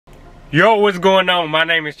Yo, what's going on? My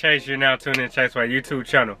name is Chase. You're now tuning in to Chase, my YouTube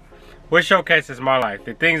channel, which showcases my life,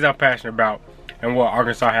 the things I'm passionate about, and what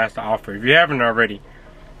Arkansas has to offer. If you haven't already,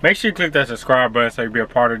 make sure you click that subscribe button so you be a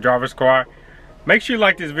part of the Driver Squad. Make sure you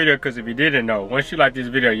like this video, because if you didn't know, once you like this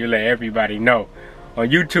video, you let everybody know on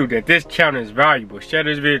YouTube that this channel is valuable. Share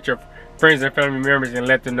this video with your friends and family members and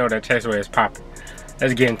let them know that Chase is popping.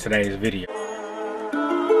 Let's get into today's video.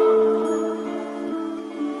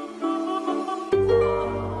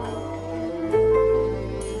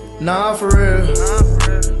 Nah, for real.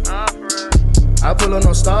 I pull up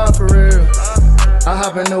no star for real. I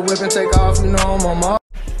hop in the whip and take off, you know, I'm on my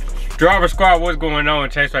Driver Squad, what's going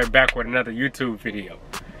on? Chase right back with another YouTube video.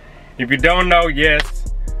 If you don't know,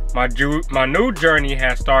 yes, my new journey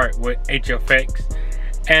has started with HFX,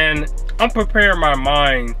 and I'm preparing my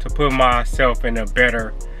mind to put myself in a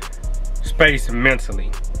better space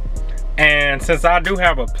mentally. And since I do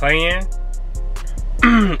have a plan,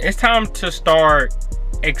 it's time to start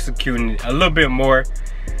executing it a little bit more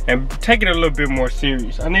and take it a little bit more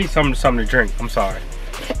serious. I need something to drink. I'm sorry.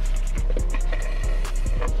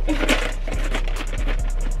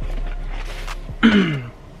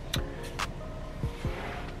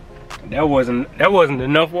 That wasn't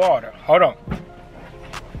enough water. Hold on.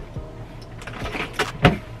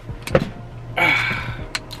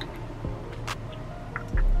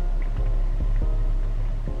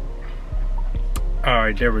 All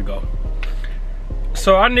right, there we go.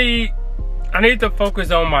 So I need to focus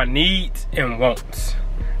on my needs and wants.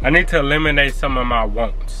 I need to eliminate some of my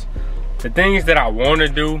wants. The things that I want to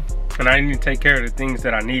do, and I need to take care of the things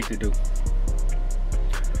that I need to do.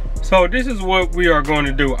 So this is what we are going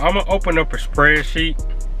to do. I'm gonna open up a spreadsheet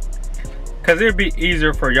because it'll be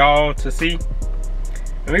easier for y'all to see.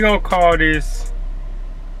 And we're gonna call this,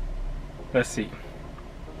 let's see.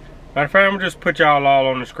 Matter of fact, I'm gonna just put y'all all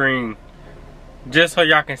on the screen just so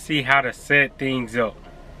y'all can see how to set things up.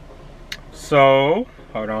 So,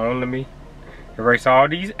 hold on, let me erase all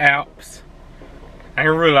these apps. I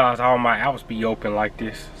didn't realize all my apps be open like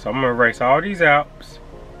this. So I'm gonna erase all these apps.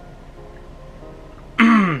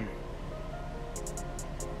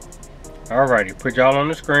 Alrighty, put y'all on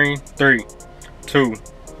the screen. 3, 2,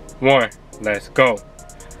 1, let's go.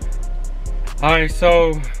 Alright,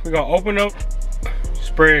 so we're gonna open up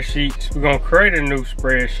spreadsheets. We're gonna create a new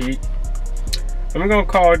spreadsheet. And we're gonna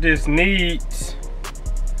call this needs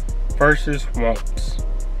versus wants.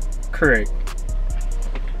 Create.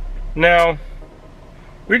 Now,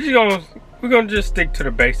 we're gonna just stick to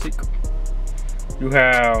the basic. You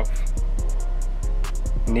have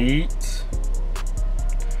needs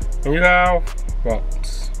and you have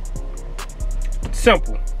wants.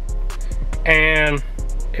 Simple. And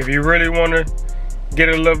if you really want to get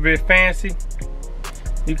a little bit fancy,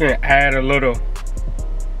 you can add a little.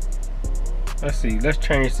 Let's see, let's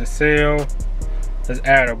change the cell. Let's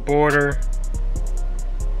add a border.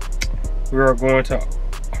 We are going to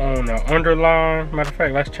on the underline. Matter of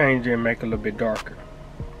fact, let's change it and make it a little bit darker.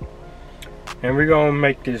 And we're gonna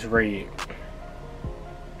make this red.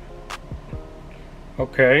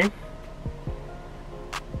 Okay.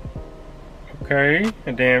 Okay,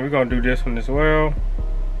 and then we're gonna do this one as well.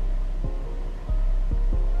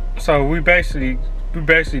 So we basically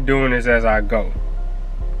doing this as I go.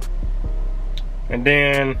 And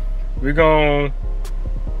then we're gonna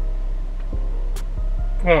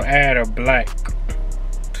add a black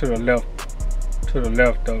to the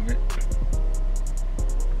left of it.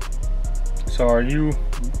 So you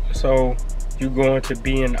going to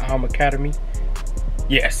be in Academy?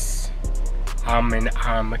 Yes, I'm in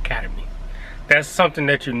Academy. That's something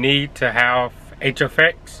that you need to have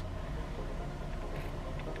HFX.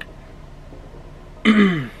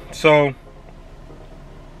 So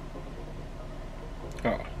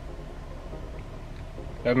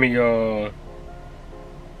let me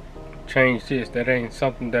change this. That ain't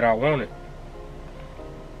something that I wanted.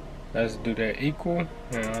 Let's do that equal.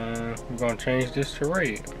 We're gonna change this to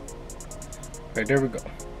red. Okay, there we go.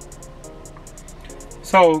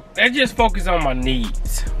 So let's just focus on my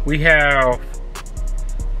needs. We have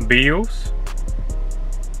bills.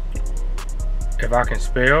 If I can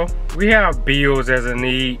spell, we have bills as a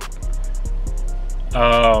need.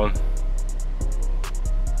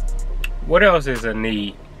 What else is a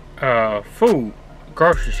need? Food,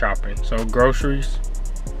 grocery shopping. So groceries.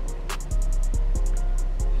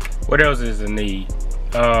 What else is a need?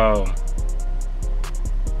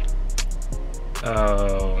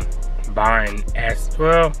 Buying assets.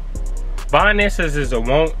 Well, buying assets is a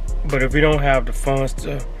want, but if we don't have the funds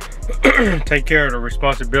to take care of the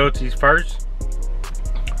responsibilities first,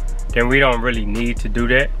 then we don't really need to do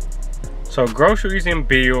that. So groceries and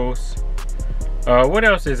bills. What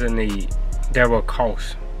else is a need that will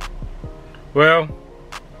cost? Well,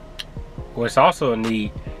 what's also a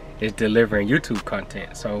need is delivering YouTube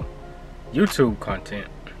content. So YouTube content,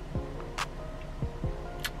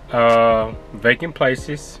 vacant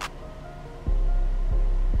places,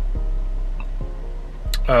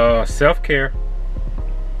 self-care.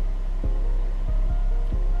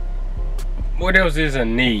 What else is a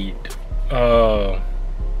need? Our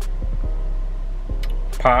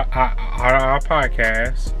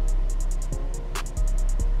podcast.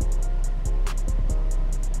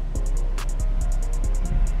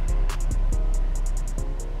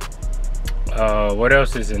 What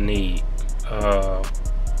else is a need?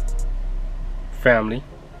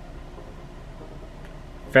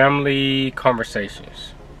 Family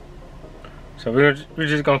conversations. So we're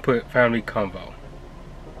just gonna put family convo.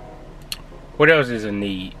 What else is a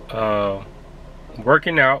need?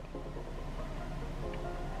 Working out,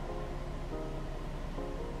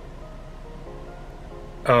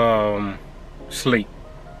 sleep.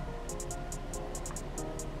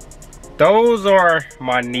 Those are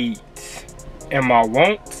my needs, and my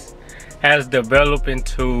wants has developed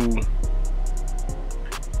into,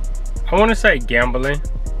 I want to say, gambling.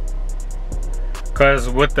 Cause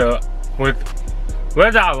whether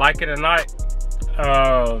I like it or not,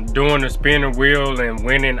 doing the spinner wheel and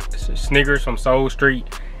winning Snickers from Soul Street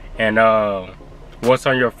and What's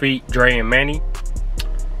on Your Feet, Dre and Manny,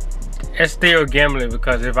 it's still gambling,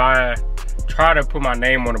 because if I try to put my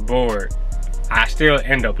name on the board, I still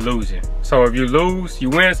end up losing. So if you lose, you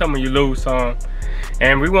win some and you lose some.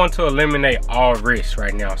 And we want to eliminate all risks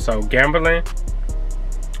right now. So gambling,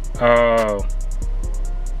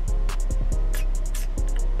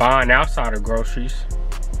 buying outside of groceries.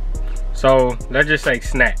 So let's just say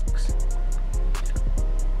snacks.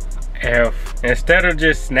 If instead of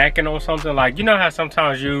just snacking on something, like, you know how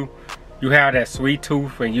sometimes you have that sweet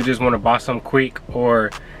tooth and you just want to buy something quick, or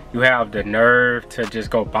you have the nerve to just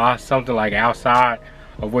go buy something like outside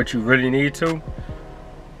of what you really need to.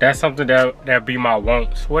 That's something that be my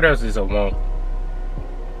wants. What else is a want?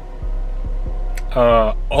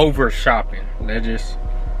 Over shopping. They're just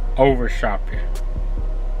over shopping.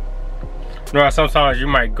 You know how sometimes you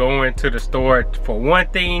might go into the store for one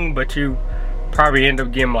thing, but you probably end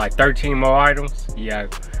up getting like 13 more items. Yeah,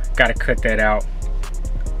 gotta cut that out.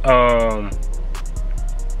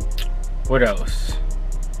 What else?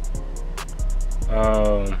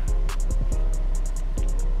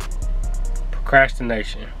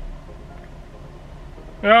 Procrastination.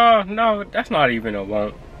 No, that's not even a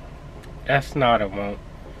want. That's not a want.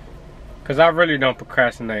 Cause I really don't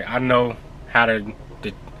procrastinate. I know how to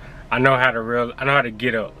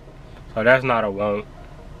get up. So that's not a want.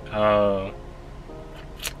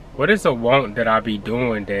 What is a want that I be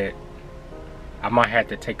doing that I might have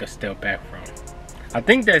to take a step back from? I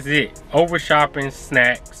think that's it. Over shopping,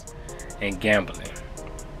 snacks, and gambling.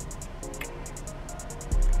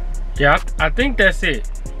 Yeah, I think that's it.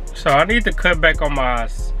 So I need to cut back on my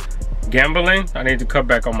gambling, I need to cut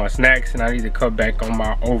back on my snacks, and I need to cut back on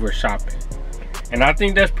my over shopping. And I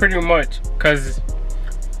think that's pretty much, because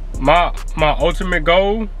my ultimate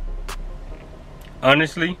goal,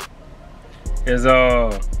 honestly, is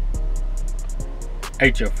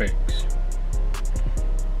HFX.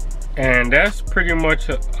 And that's pretty much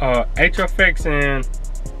HFX and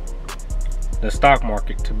the stock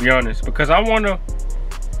market, to be honest, because I wanna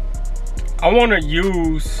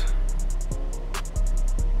use,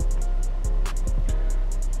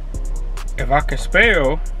 if I can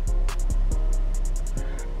spell,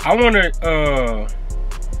 I wanna oh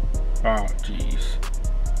jeez.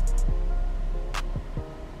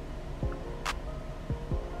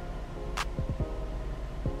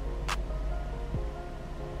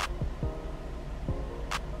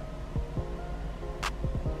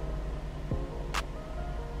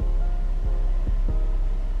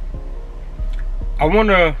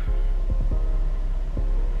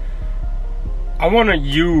 I wanna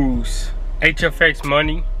use HFX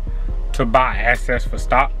money to buy assets for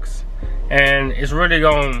stocks, and it's really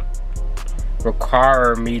gonna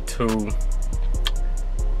require me to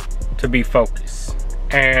be focused.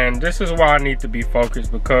 And this is why I need to be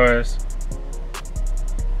focused, because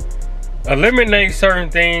eliminate certain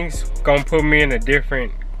things gonna put me in a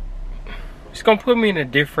different, it's gonna put me in a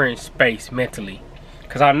different space mentally.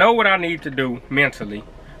 Because I know what I need to do mentally.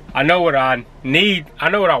 I know what I need. I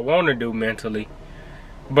know what I want to do mentally.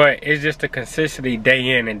 But it's just the consistency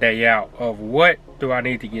day in and day out of what do I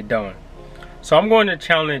need to get done. So I'm going to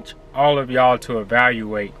challenge all of y'all to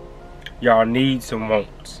evaluate y'all needs and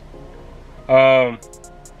wants.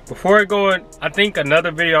 Before I go in, I think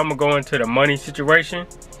another video I'm going to go into the money situation.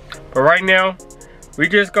 But right now, We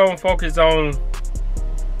just gonna focus on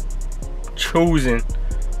choosing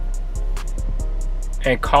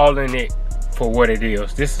and calling it for what it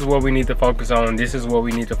is. This is what we need to focus on. This is what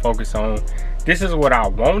we need to focus on. This is what I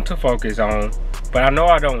want to focus on, but I know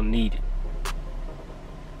I don't need it.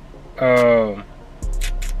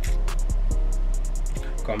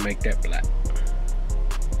 Gonna make that black.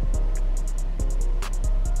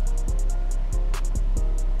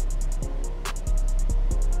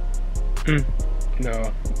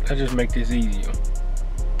 No, I just make this easier.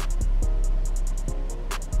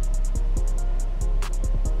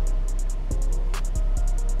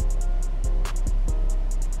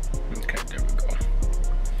 Okay, there we go.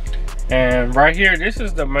 And right here, this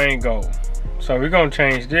is the main goal. So we're gonna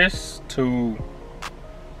change this to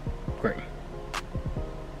gray.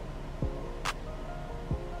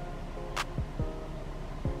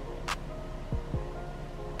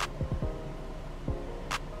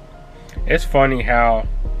 It's funny how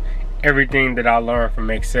everything that I learned from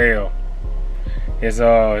Excel is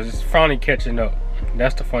finally catching up.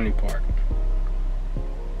 That's the funny part.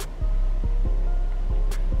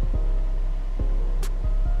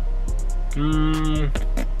 There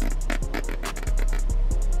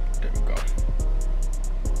we go.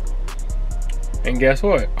 And guess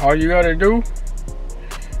what? All you gotta do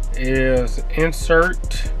is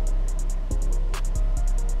insert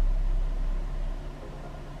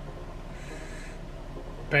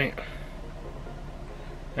bam.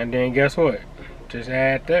 And then guess what? Just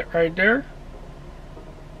add that right there.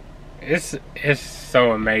 It's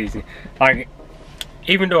so amazing. Like,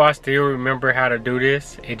 even though I still remember how to do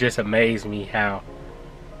this, it just amazed me how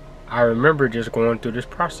I remember just going through this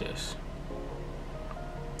process.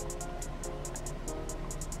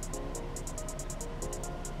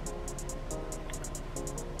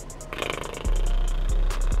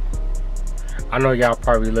 I know y'all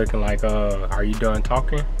probably looking like, are you done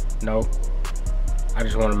talking? No. I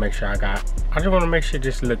just want to make sure I just want to make sure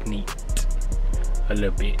this look neat. A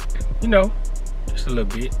little bit. You know, just a little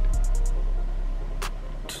bit.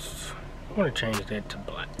 I want to change that to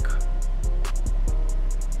black.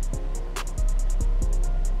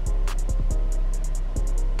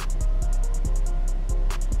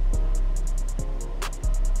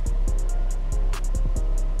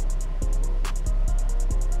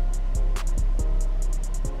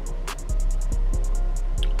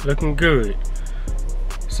 Looking good.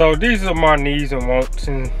 So these are my needs and wants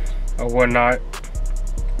and or whatnot.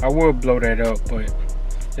 I will blow that up, but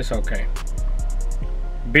it's okay.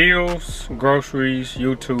 Bills, groceries,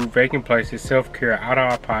 YouTube, vacant places, self-care,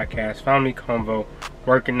 out-of-our podcast, family convo,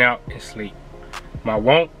 working out, and sleep. My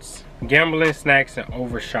wants, gambling, snacks, and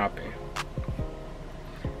over shopping.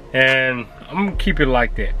 And I'm gonna keep it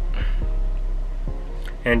like that.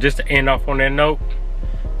 And just to end off on that note,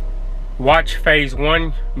 watch phase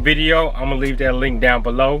 1 video. I'm gonna leave that link down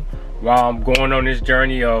below while I'm going on this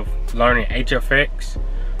journey of learning HFX.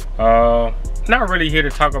 Not really here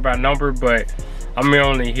to talk about numbers, but I'm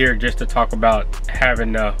only here just to talk about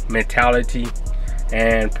having the mentality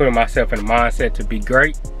and putting myself in a mindset to be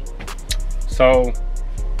great. So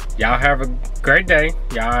y'all have a great day.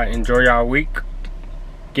 Y'all enjoy y'all week.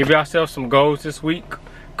 Give yourself some goals this week.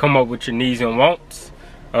 Come up with your needs and wants.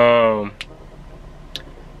 Y'all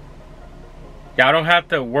don't have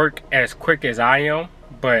to work as quick as I am,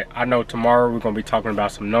 but I know tomorrow we're gonna be talking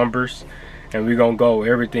about some numbers, and we're gonna go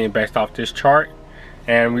everything based off this chart,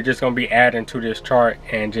 and we're just gonna be adding to this chart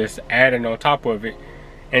and just adding on top of it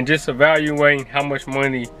and just evaluating how much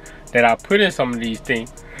money that I put in some of these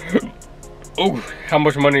things. Oh, how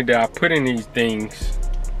much money that I put in these things.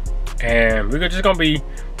 And we're just gonna be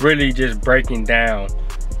really just breaking down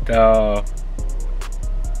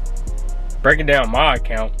my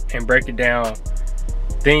account and breaking down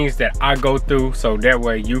things that I go through, so that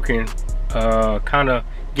way you can kind of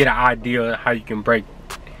get an idea of how you can break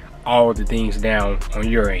all the things down on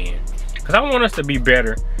your end, because I want us to be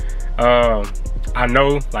better. I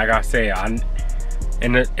know, like I said,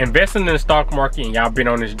 investing in the stock market, and y'all been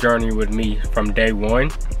on this journey with me from day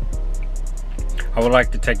one. I would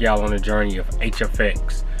like to take y'all on a journey of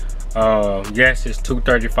HFX. Yes, it's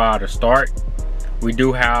 $235 to start. We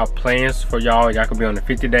do have plans for y'all. Y'all can be on the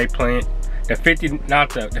 50-day plan, the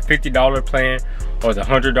 $50 plan or the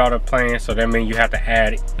 $100 plan. So that means you have to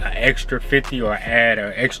add an extra 50 or add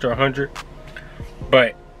an extra 100.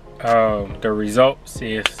 But the results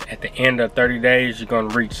is at the end of 30 days, you're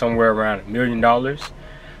gonna reach somewhere around $1 million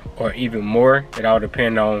or even more. It all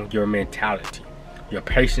depends on your mentality, your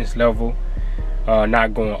patience level,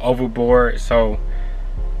 not going overboard. So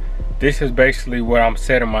this is basically what I'm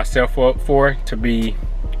setting myself up for, to be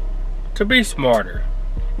smarter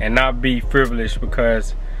and not be frivolous,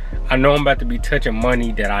 because I know I'm about to be touching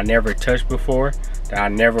money that I never touched before, that I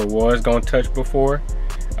never was gonna touch before.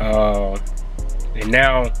 And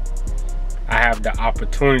now I have the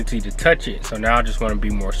opportunity to touch it, so now I just want to be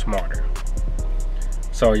more smarter.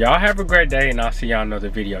 So y'all have a great day, and I'll see y'all in another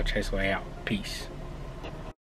video. Chase Way out. Peace.